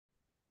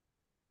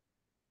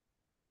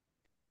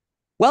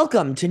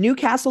Welcome to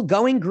Newcastle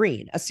Going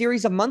Green, a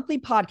series of monthly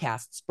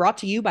podcasts brought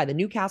to you by the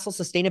Newcastle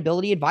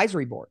Sustainability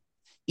Advisory Board.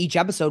 Each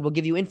episode will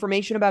give you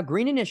information about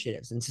green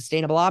initiatives and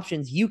sustainable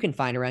options you can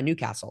find around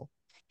Newcastle.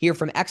 Hear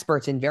from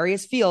experts in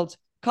various fields,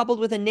 coupled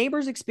with a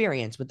neighbor's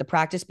experience with the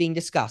practice being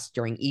discussed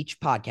during each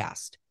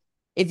podcast.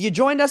 If you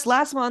joined us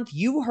last month,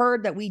 you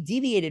heard that we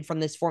deviated from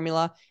this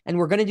formula, and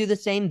we're going to do the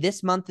same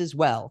this month as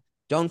well.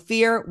 Don't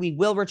fear, we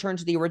will return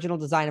to the original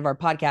design of our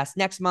podcast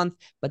next month,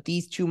 but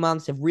these 2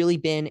 months have really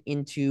been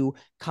into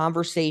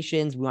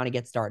conversations. We want to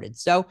get started.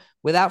 So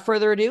without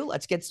further ado,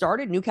 let's get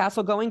started.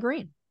 Newcastle Going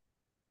Green.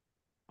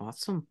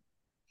 Awesome.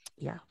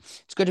 Yeah,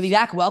 it's good to be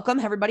back. Welcome,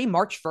 everybody.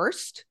 March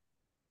 1st.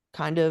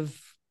 Kind of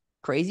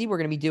crazy. We're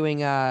going to be doing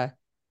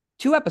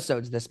 2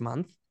 episodes this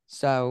month,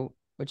 so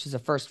which is a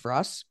first for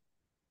us.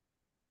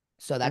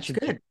 So that should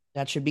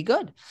be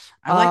good.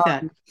 I like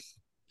that.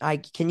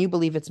 Can you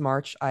believe it's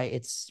March?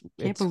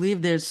 Can't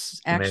believe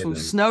there's actual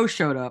snow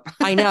showed up.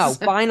 I know,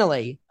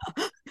 finally.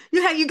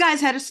 You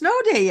guys had a snow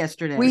day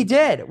yesterday. We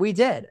did.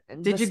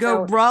 Did you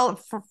go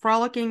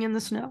frolicking in the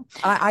snow?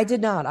 I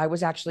did not. I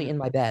was actually in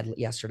my bed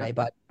yesterday,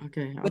 but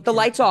okay. With the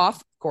lights off,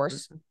 of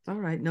course. All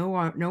right, no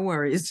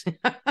worries.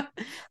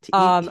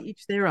 to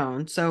each their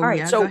own. So all right,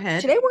 yeah, so go ahead.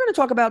 Today we're going to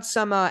talk about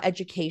some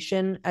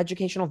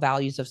educational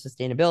values of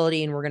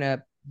sustainability, and we're going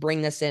to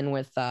bring this in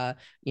with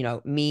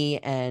me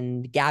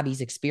and Gabby's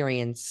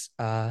experience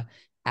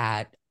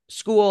at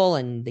school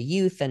and the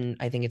youth, and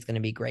I think it's going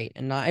to be great.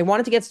 And I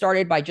wanted to get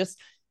started by just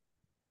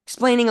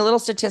explaining a little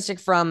statistic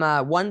from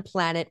One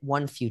Planet,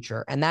 One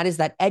Future, and that is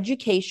that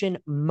education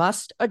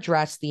must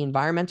address the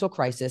environmental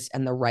crisis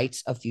and the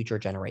rights of future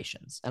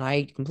generations. And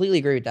I completely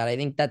agree with that. I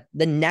think that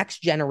the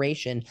next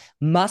generation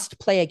must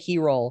play a key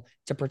role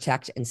to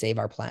protect and save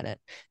our planet.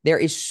 There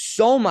is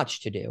so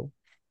much to do,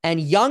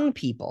 and young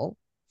people,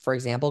 for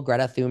example,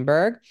 Greta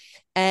Thunberg,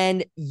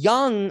 and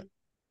young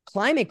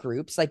climate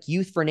groups like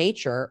Youth for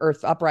Nature,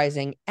 Earth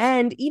Uprising,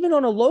 and even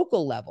on a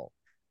local level,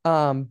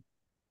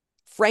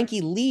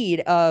 Frankie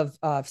Lead of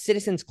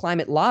Citizens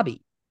Climate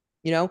Lobby,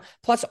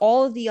 plus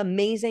all of the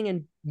amazing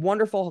and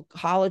wonderful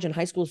college and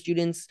high school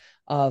students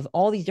of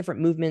all these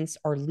different movements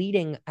are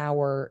leading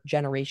our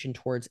generation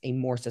towards a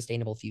more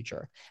sustainable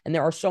future. And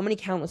there are so many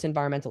countless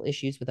environmental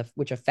issues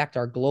which affect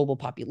our global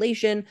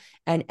population,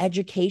 and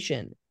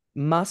education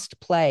must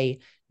play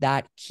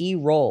that key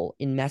role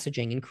in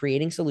messaging and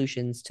creating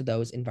solutions to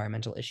those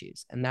environmental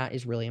issues. And that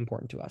is really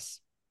important to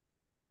us.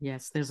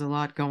 Yes, there's a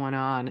lot going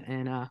on,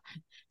 and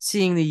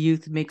seeing the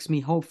youth makes me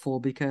hopeful,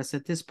 because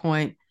at this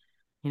point,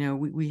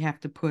 we have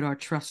to put our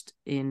trust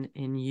in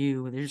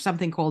you. There's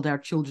something called our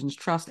Children's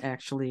Trust,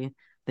 actually.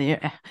 They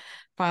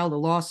filed a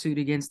lawsuit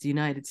against the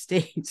United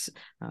States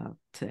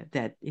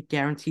that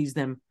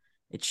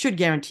it should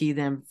guarantee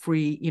them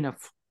free,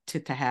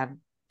 to have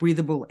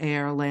breathable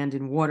air, land,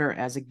 and water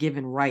as a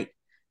given right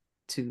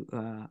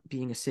to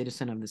being a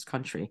citizen of this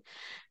country.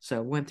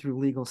 So went through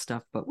legal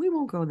stuff, but we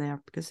won't go there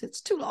because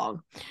it's too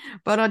long.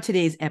 But on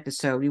today's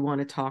episode, we want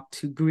to talk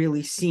to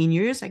Greeley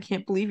seniors. I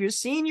can't believe you're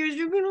seniors.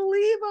 You're going to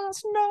leave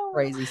us. No.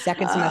 Crazy.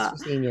 Second semester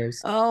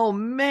seniors. Oh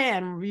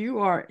man,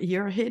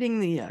 you're hitting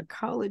the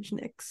college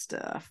next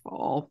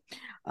fall.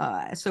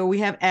 So we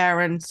have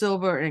Aaron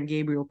Silver and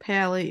Gabriel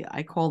Paley.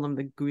 I call them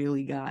the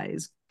Greeley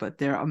guys, but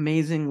they're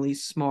amazingly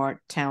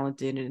smart,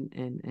 talented,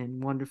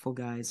 and wonderful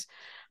guys.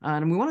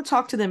 And we want to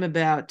talk to them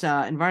about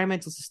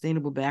environmental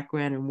sustainable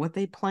background and what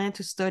they plan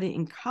to study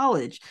in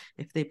college,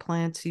 if they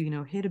plan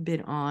to, hit a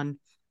bit on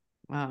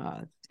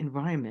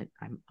environment.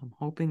 I'm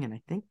hoping, and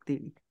I think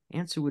the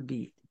answer would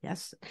be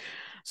yes.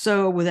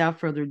 So without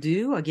further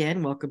ado,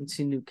 again, welcome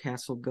to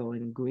Newcastle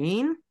Going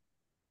Green.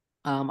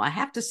 I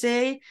have to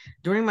say,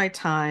 during my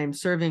time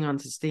serving on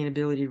the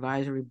Sustainability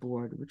Advisory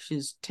Board, which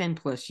is 10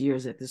 plus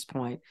years at this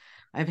point,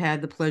 I've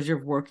had the pleasure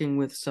of working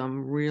with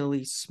some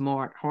really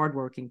smart,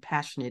 hardworking,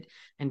 passionate,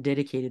 and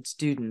dedicated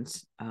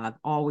students. I've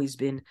always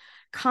been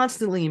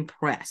constantly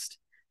impressed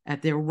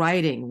at their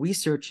writing,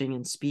 researching,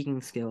 and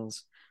speaking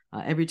skills.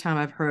 Every time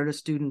I've heard a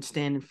student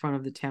stand in front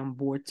of the town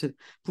board to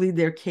plead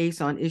their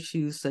case on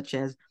issues such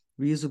as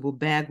reusable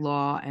bag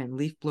law and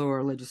leaf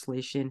blower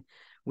legislation,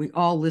 we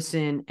all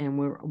listen, and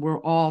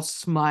we're all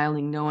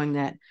smiling, knowing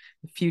that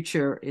the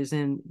future is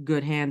in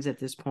good hands at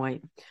this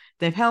point.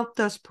 They've helped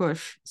us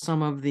push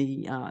some of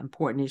the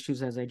important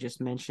issues, as I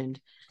just mentioned,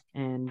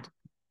 and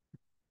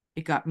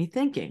it got me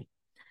thinking,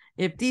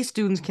 if these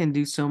students can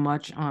do so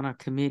much on a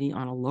committee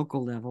on a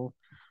local level,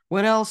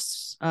 what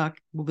else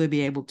will they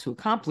be able to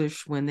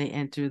accomplish when they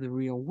enter the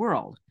real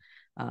world?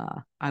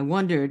 I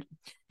wondered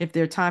if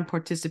their time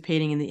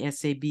participating in the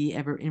SAB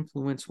ever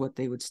influenced what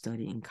they would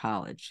study in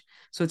college.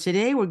 So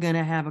today we're going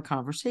to have a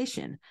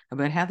conversation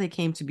about how they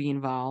came to be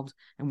involved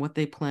and what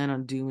they plan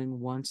on doing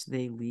once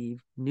they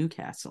leave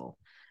Newcastle.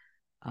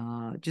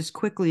 Just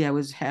quickly, I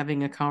was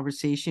having a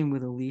conversation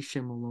with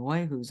Alicia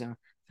Malloy, who's a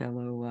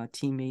fellow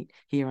teammate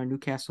here on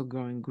Newcastle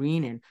Going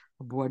Green and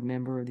a board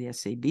member of the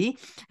SAB.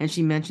 And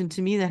she mentioned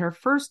to me that her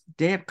first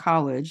day of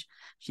college,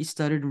 she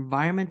studied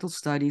environmental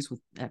studies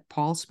at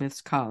Paul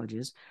Smith's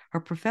colleges. Her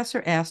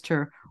professor asked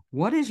her,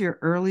 "What is your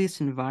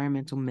earliest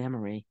environmental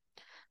memory?"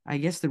 I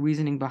guess the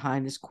reasoning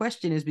behind this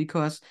question is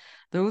because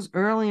those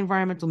early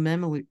environmental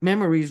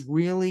memories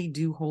really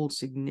do hold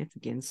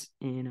significance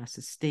in a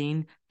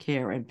sustained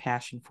care and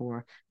passion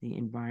for the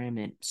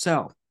environment.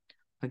 So,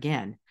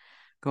 again,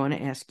 going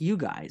to ask you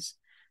guys,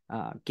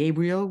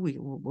 Gabriel,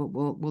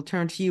 we'll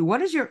turn to you.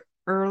 What is your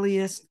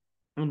earliest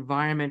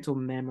environmental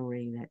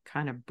memory that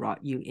kind of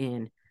brought you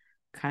in,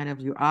 kind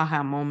of your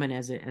aha moment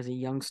as a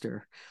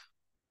youngster?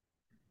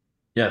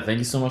 Yeah, thank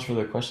you so much for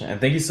the question, and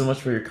thank you so much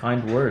for your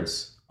kind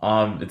words.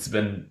 It's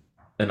been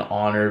an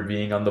honor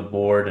being on the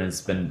board, and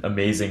it's been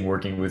amazing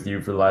working with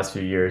you for the last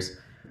few years.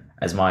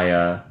 As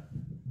my,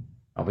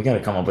 we got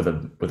to come up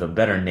with a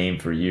better name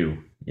for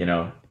you. You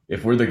know,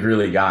 if we're the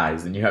Greeley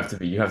guys, then you have to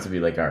be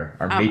like our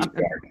matriarch.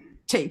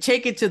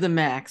 Take it to the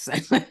max.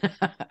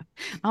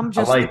 I'm I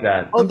just like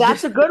that. Oh, I'm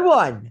that's just a good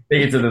one.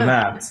 Take it to the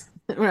max.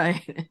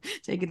 right.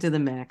 Take it to the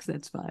max.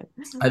 That's fine.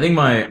 I think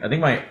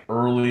my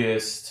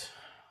earliest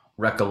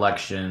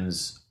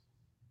recollections,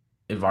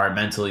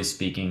 environmentally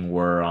speaking,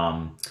 were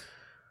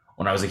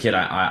when I was a kid.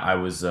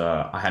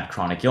 I had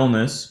chronic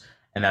illness,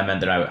 and that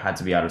meant that I had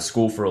to be out of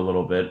school for a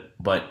little bit.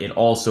 But it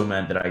also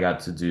meant that I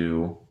got to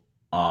do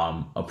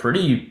a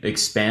pretty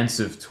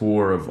expansive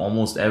tour of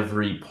almost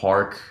every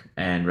park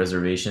and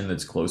reservation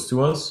that's close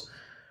to us.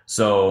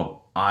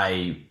 So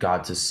I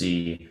got to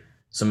see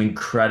some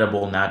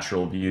incredible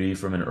natural beauty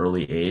from an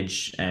early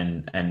age,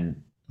 and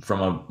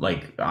from a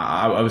like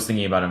I was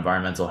thinking about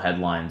environmental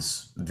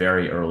headlines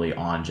very early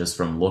on, just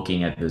from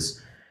looking at this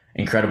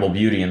incredible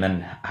beauty, and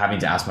then having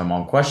to ask my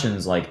mom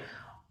questions like,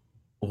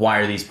 why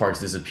are these parks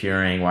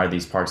disappearing? Why are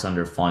these parks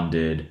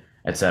underfunded,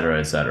 et cetera,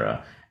 et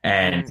cetera.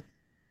 And Right.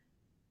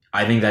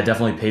 I think that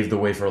definitely paved the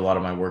way for a lot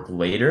of my work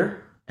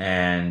later.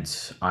 And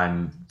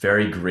I'm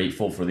very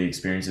grateful for the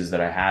experiences that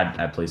I had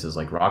at places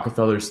like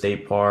Rockefeller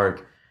State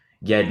Park,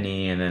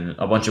 Gedney, and then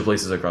a bunch of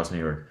places across New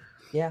York.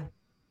 Yeah.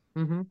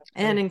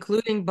 And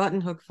including Button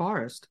Hook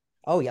Forest,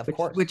 Oh, yeah, of which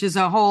course. which is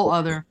a whole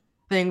other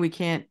thing we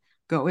can't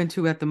go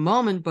into at the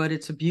moment, but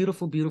it's a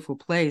beautiful, beautiful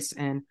place.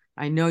 And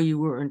I know you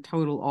were in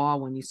total awe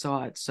when you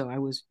saw it. So I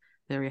was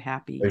very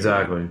happy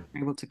Exactly.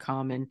 able to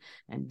come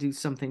and do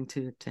something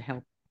to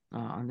help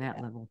on that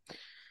level.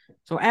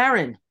 So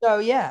Aaron, So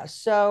yeah,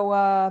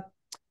 so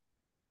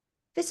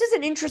this is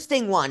an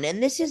interesting one,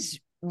 and this is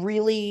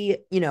really,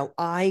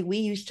 I we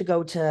used to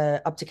go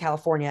to up to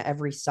California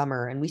every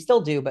summer, and we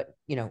still do, but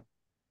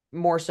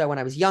more so when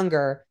I was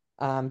younger,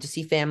 to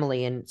see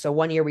family. And so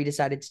one year we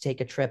decided to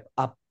take a trip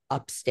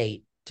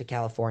upstate to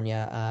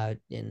California,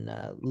 in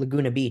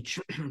Laguna Beach.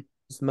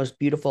 It's the most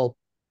beautiful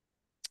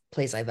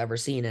place I've ever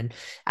seen. And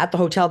at the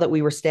hotel that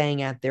we were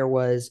staying at, there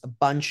was a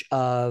bunch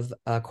of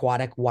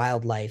aquatic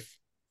wildlife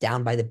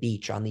down by the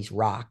beach on these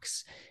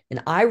rocks.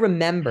 And I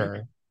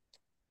remember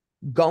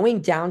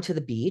going down to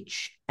the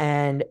beach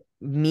and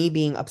me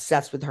being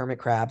obsessed with hermit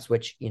crabs,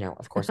 which,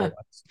 of course I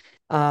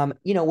was,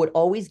 would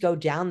always go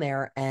down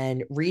there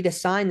and read a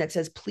sign that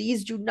says,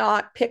 please do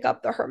not pick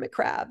up the hermit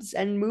crabs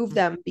and move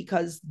them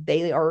because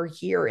they are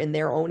here in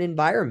their own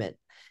environment.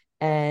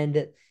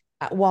 And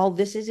while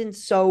this isn't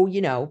so,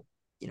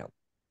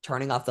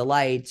 turning off the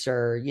lights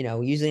or,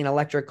 using an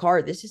electric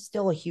car, this is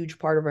still a huge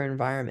part of our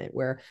environment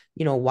where,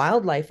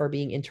 wildlife are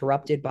being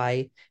interrupted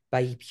by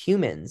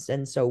humans.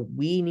 And so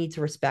we need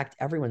to respect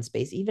everyone's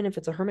space, even if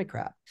it's a hermit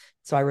crab.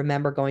 So I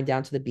remember going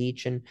down to the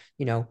beach and,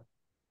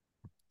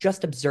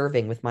 just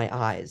observing with my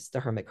eyes the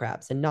hermit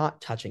crabs and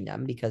not touching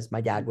them because my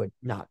dad would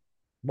not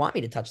want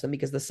me to touch them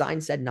because the sign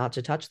said not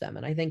to touch them.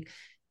 And I think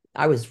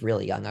I was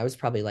really young. I was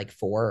probably like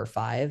 4 or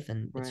 5.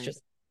 And it's right.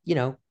 just,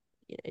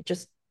 it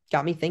just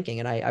got me thinking.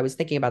 And I was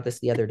thinking about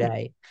this the other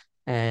day.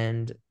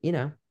 And,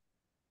 it's,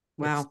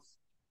 Wow.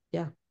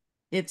 yeah.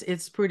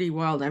 It's pretty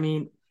wild. I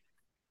mean,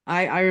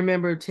 I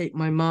remember take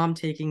my mom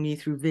taking me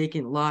through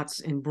vacant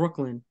lots in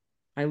Brooklyn.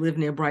 I live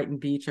near Brighton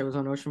Beach. I was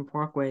on Ocean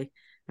Parkway,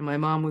 and my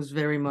mom was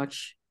very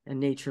much a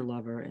nature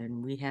lover,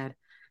 and we had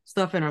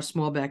stuff in our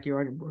small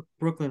backyard in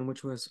Brooklyn,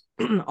 which was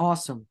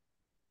awesome.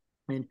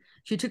 And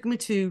she took me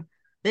to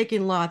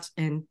vacant lots,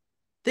 and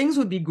things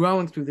would be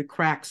growing through the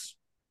cracks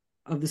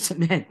of the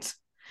cement.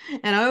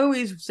 And I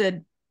always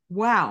said,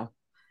 "Wow,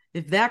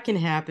 if that can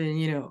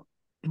happen,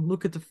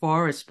 look at the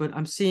forest." But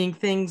I'm seeing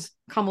things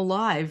come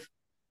alive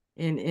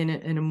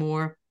in a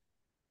more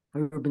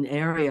urban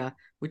area,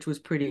 which was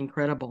pretty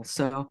incredible.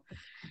 So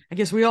I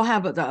guess we all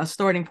have a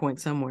starting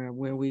point somewhere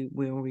where we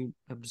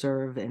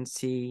observe and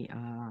see,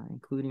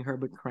 including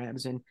hermit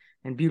crabs and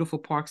beautiful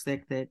parks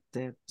that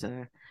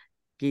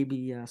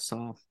Gaby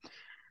saw.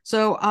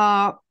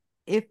 So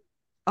if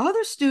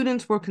other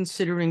students were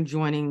considering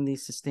joining the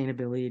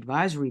Sustainability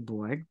Advisory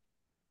Board,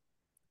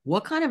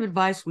 what kind of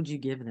advice would you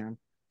give them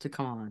to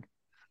come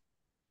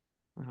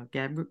on?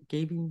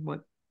 Gaby,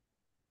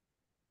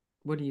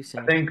 what do you I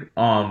say? think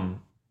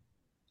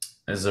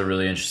this is a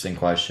really interesting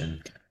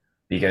question.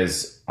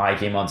 because I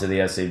came onto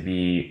the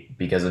SAB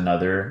because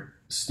another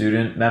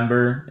student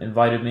member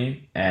invited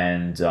me,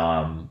 and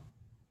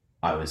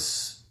I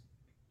was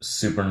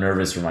super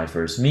nervous for my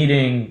first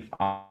meeting.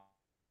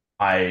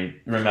 I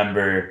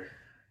remember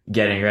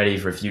getting ready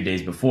for a few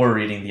days before,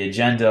 reading the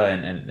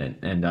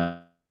agenda,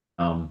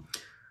 um,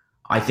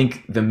 I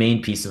think the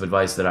main piece of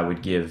advice that I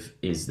would give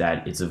is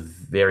that it's a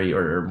very,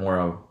 or more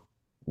a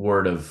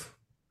word of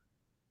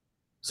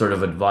sort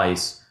of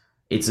advice.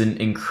 It's an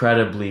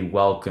incredibly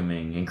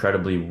welcoming,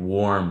 incredibly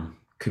warm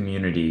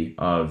community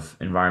of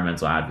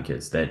environmental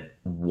advocates that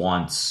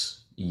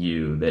wants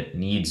you, that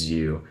needs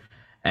you,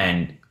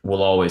 and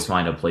will always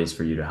find a place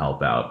for you to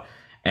help out.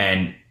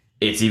 And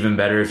it's even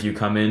better if you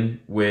come in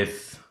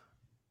with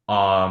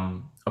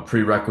a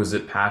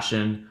prerequisite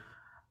passion.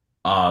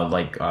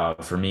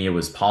 For me, it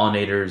was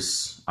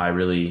pollinators. I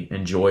really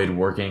enjoyed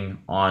working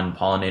on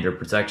pollinator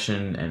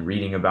protection and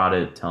reading about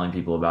it, telling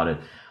people about it.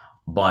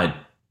 But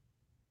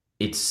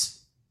it's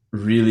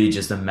really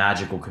just a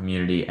magical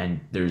community, and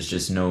there's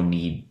just no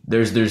need.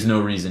 There's no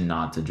reason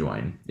not to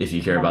join if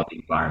you care about the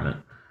environment.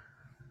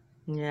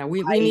 Yeah,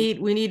 we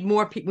need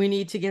more we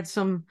need to get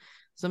some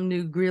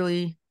new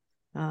Greeley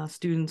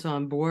students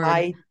on board.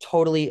 I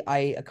completely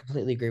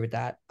agree with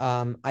that.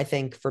 I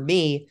think for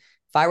me,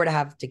 if I were to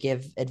have to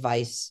give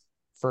advice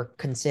for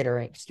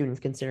students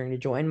considering to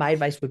join, my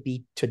advice would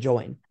be to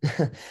join.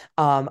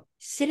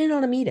 Sit in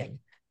on a meeting.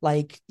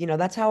 Like,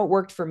 that's how it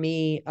worked for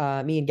me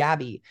and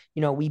Gabby.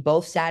 We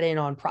both sat in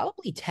on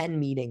probably 10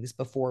 meetings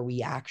before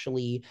we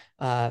actually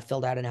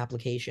filled out an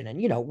application. And,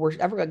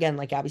 again,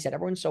 like Gabby said,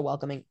 everyone's so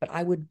welcoming, but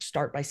I would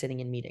start by sitting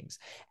in meetings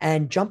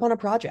and jump on a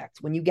project.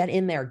 When you get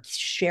in there,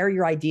 share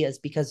your ideas,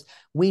 because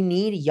we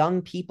need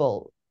young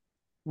people.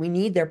 We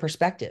need their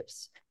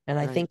perspectives. And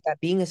I think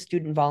that being a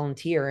student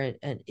volunteer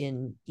and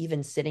in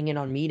even sitting in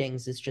on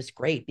meetings is just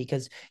great,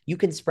 because you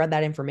can spread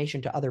that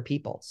information to other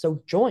people.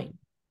 So join.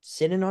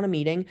 Sit in on a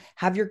meeting,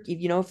 have your,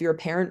 if you're a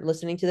parent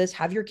listening to this,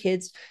 have your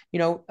kids,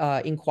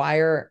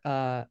 inquire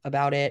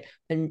about it.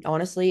 And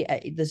honestly,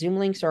 the Zoom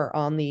links are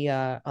on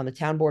the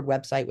town board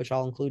website, which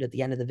I'll include at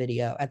the end of the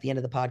video, at the end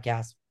of the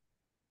podcast.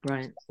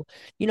 Right. So,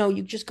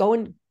 you just go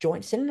and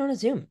sit in on a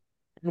Zoom,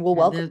 and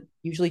we'll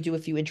usually do a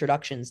few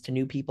introductions to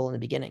new people in the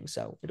beginning.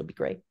 So it'll be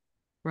great.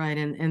 Right.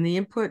 And the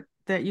input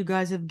that you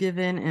guys have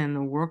given and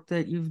the work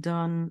that you've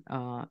done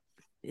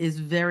is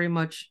very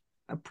much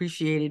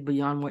appreciated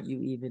beyond what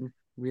you even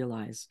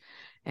realize.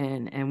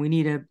 And we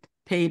need to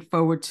pay it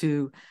forward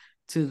to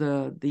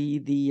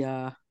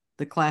the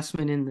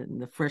classmen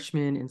and the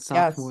freshmen and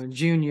sophomore and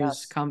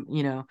juniors come,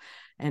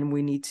 and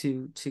we need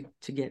to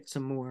get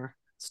some more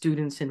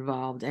students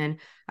involved. And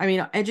I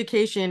mean,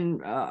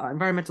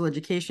 environmental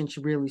education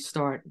should really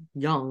start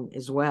young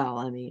as well.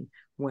 I mean,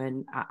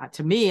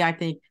 to me, I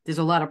think there's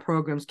a lot of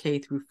programs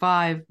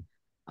K-5.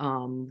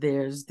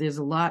 There's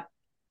a lot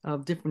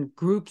of different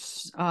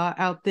groups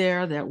out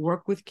there that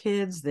work with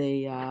kids.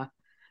 They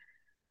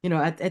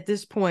at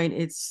this point,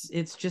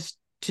 it's just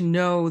to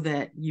know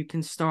that you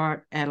can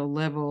start at a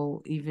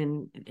level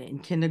even in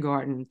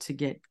kindergarten to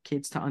get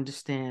kids to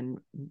understand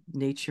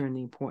nature and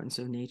the importance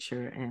of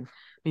nature. And I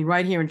mean,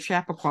 right here in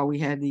Chappaqua, we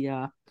had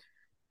the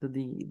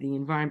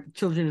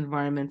children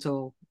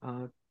environmental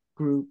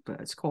group.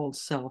 It's called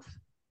SELF,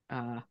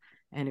 and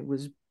it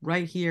was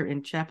right here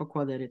in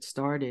Chappaqua that it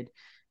started,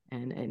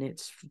 and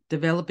it's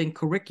developing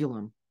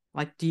curriculum.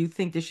 Like, do you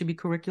think there should be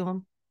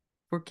curriculum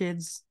for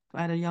kids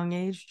at a young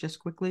age? Just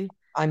quickly.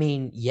 I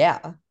mean,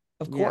 yeah.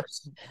 Of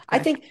course. Okay. I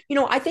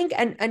think,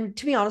 and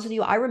to be honest with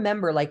you, I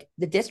remember like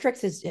the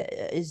districts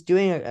is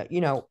doing,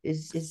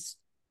 is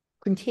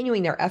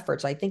continuing their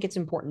efforts. I think it's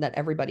important that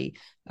everybody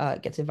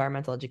gets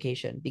environmental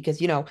education,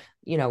 because,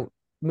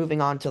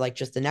 moving on to like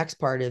just the next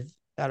part of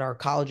our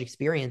college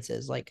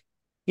experiences, like,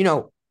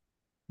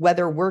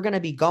 whether we're going to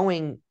be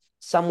going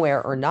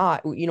somewhere or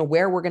not,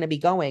 where we're going to be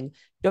going,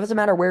 it doesn't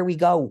matter where we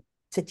go,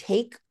 to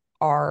take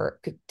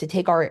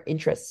our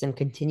interests and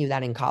continue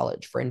that in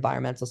college for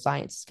environmental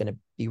science is going to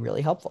be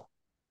really helpful.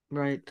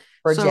 Right.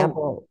 For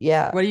example,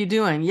 what are you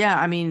doing? Yeah,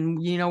 I mean,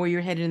 where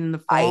you're headed in the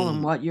fall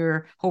and what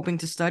you're hoping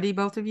to study,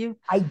 both of you?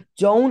 I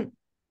don't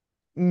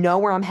know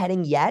where I'm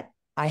heading yet.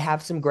 I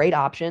have some great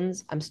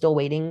options. I'm still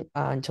waiting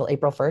until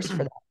April 1st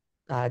for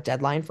that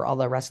deadline for all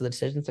the rest of the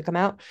decisions to come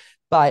out.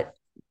 But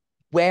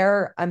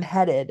where I'm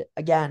headed,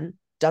 again,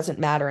 doesn't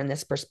matter in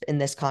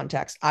this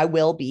context. I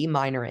will be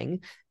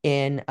minoring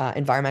in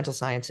environmental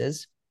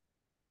sciences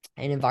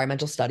and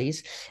environmental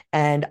studies,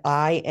 and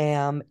I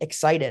am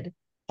excited.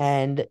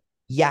 And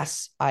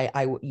yes, I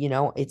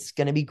it's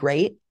going to be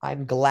great.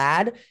 I'm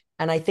glad,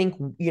 and I think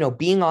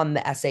being on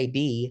the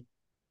SAB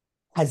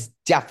has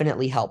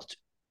definitely helped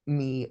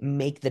me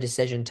make the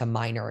decision to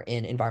minor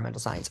in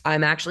environmental science.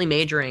 I'm actually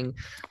majoring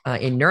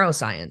in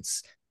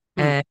neuroscience,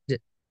 and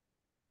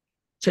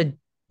to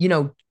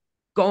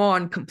go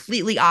on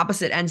completely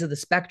opposite ends of the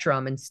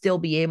spectrum and still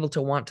be able to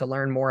want to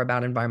learn more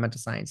about environmental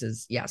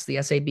sciences. Yes,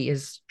 the SAB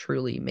has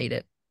truly made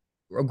it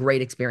a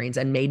great experience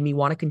and made me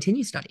want to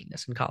continue studying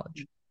this in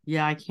college.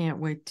 Yeah, I can't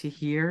wait to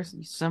hear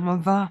some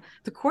of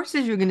the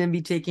courses you're going to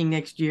be taking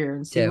next year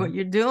and see what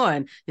you're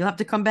doing. You'll have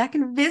to come back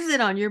and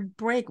visit on your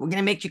break. We're going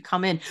to make you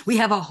come in. We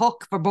have a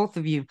hook for both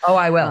of you. Oh,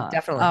 I will.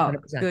 Definitely.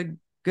 100%.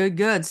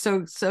 Good.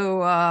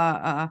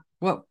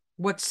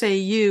 What say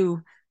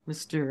you,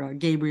 Mr.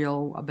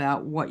 Gabriel,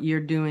 about what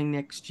you're doing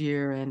next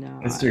year and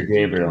Mr.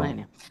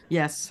 Gabriel.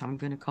 Yes, I'm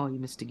going to call you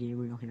Mr.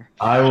 Gabriel here.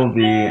 I will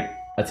be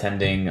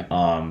attending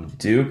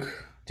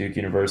Duke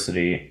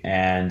University,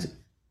 and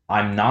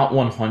I'm not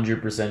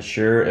 100%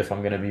 sure if I'm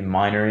going to be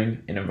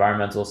minoring in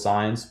environmental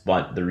science,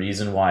 but the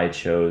reason why I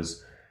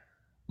chose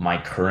my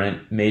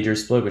current major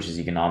split, which is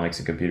economics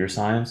and computer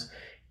science,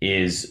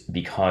 is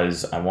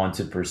because I want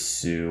to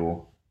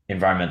pursue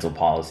environmental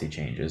policy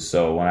changes.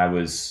 So when I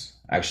was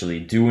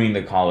actually doing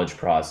the college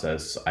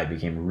process, I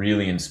became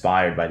really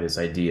inspired by this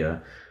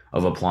idea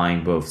of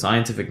applying both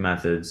scientific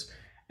methods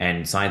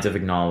and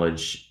scientific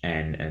knowledge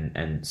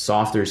and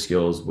softer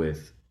skills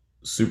with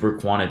super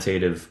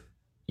quantitative,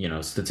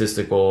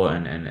 statistical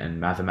and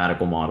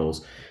mathematical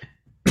models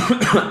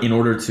in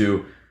order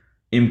to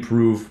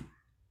improve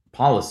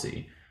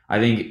policy. I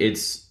think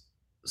it's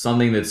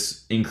something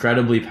that's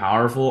incredibly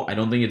powerful. I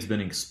don't think it's been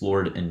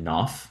explored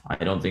enough. I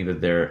think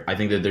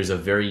that there's a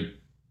very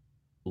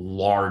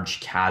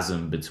large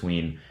chasm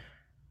between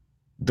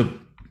the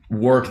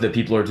work that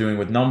people are doing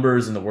with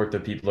numbers and the work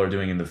that people are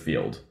doing in the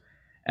field.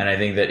 And I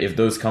think that if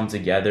those come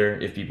together,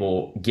 if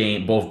people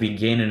gain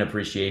an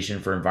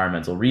appreciation for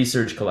environmental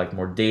research, collect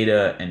more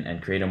data,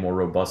 and create a more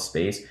robust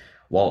space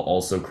while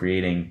also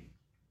creating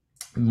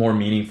more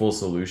meaningful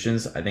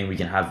solutions, I think we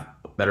can have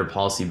better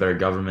policy, better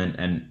government,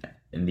 and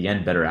in the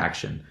end, better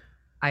action.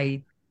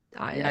 I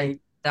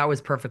that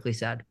was perfectly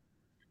said.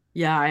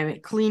 Yeah, I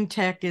mean, clean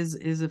tech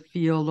is a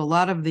field. A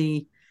lot of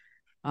the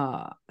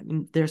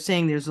they're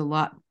saying there's a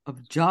lot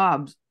of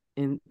jobs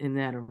in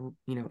that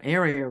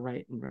area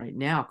right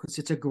now, because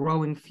it's a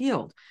growing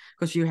field,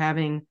 because you're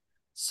having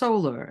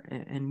solar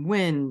and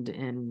wind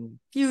and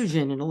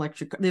fusion and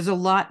electric. There's a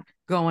lot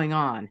going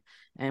on,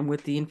 and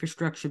with the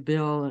infrastructure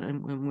bill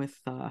and with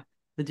the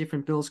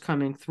different bills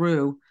coming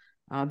through,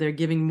 they're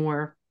giving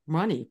more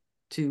money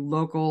to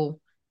local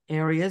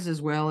areas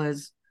as well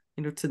as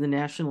to the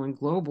national and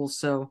global.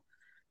 So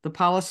the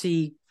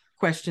policy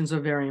questions are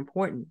very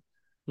important.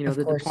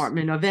 The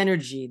Department of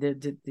Energy,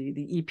 the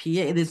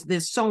EPA.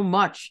 There's so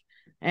much,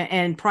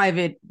 and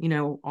private,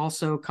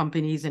 also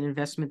companies and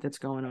investment that's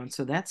going on.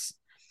 So that's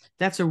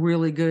a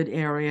really good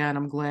area, and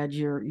I'm glad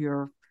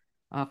you're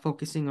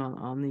focusing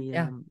on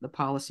the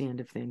policy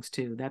end of things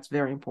too. That's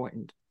very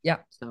important. Yeah.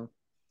 So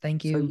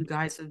thank you. So you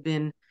guys have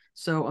been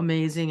so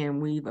amazing, and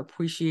we've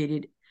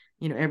appreciated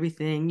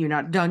everything. You're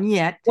not done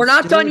yet. We're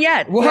not done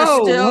yet.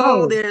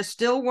 Whoa. There's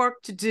still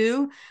work to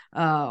do.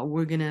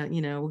 We're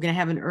gonna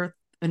have an Earth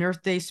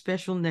Day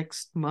special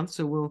next month,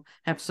 so we'll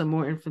have some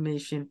more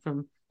information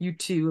from you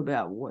two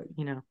about what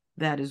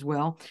that as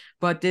well.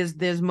 But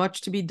there's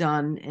much to be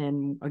done,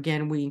 and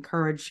again, we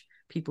encourage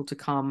people to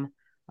come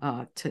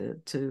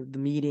to the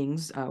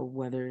meetings,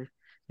 whether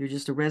you're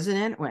just a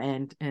resident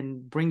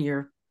and bring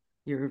your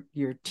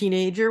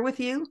teenager with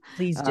you.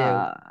 Please do.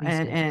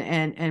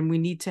 And we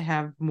need to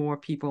have more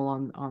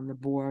people on the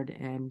board,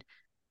 and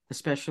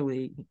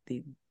especially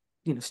the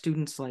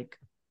students like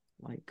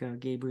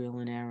Gabriel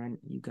and Aaron.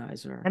 You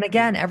guys are, and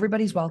again,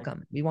 everybody's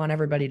welcome. We want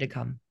everybody to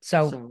come.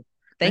 So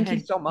thank you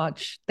so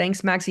much.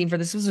 Thanks, Maxine, for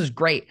this. This was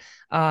great.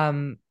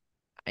 I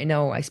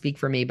know I speak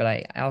for me, but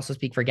I also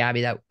speak for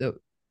Gabby that the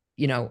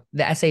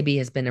SAB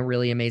has been a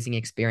really amazing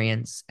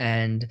experience,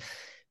 and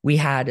we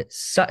had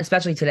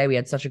especially today, we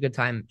had such a good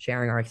time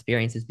sharing our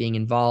experiences being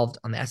involved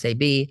on the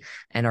SAB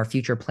and our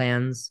future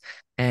plans.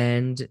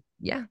 And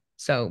yeah,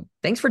 so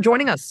thanks for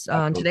joining us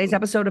on today's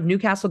episode of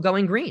Newcastle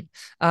Going Green.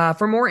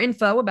 For more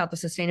info about the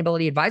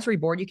Sustainability Advisory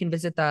Board, you can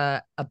visit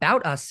the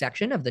About Us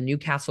section of the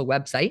Newcastle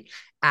website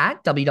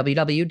at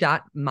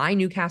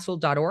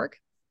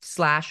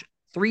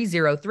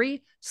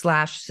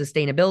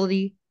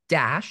www.myNewcastle.org/303/sustainability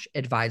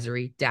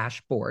advisory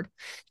board.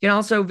 You can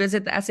also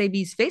visit the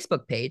SAB's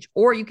Facebook page,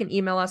 or you can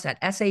email us at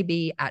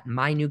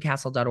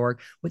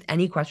sab@mynewcastle.org with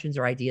any questions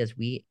or ideas.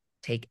 We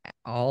take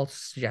all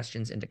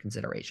suggestions into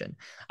consideration.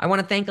 I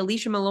want to thank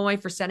Alicia Malloy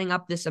for setting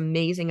up this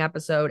amazing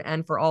episode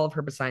and for all of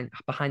her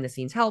behind the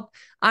scenes help.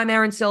 I'm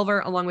Aaron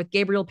Silver, along with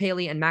Gabriel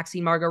Paley and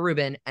Maxine Margot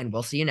Rubin, and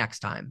we'll see you next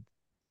time.